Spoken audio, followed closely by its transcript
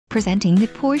Presenting the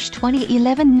Porsche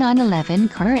 2011 911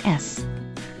 Carrera S.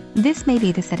 This may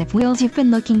be the set of wheels you've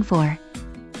been looking for.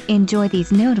 Enjoy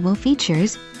these notable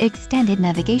features: extended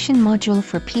navigation module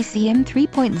for PCM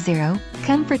 3.0,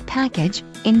 comfort package,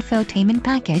 infotainment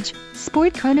package,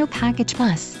 sport chrono package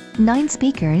plus, 9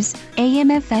 speakers,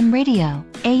 AM/FM radio,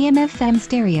 AM/FM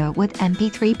stereo with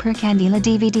MP3 per candela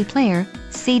DVD player,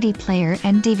 CD player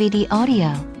and DVD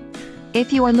audio.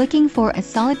 If you are looking for a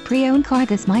solid pre-owned car,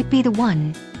 this might be the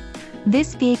one.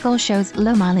 This vehicle shows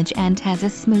low mileage and has a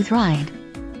smooth ride.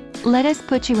 Let us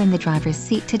put you in the driver's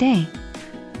seat today.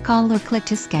 Call or click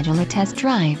to schedule a test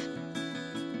drive.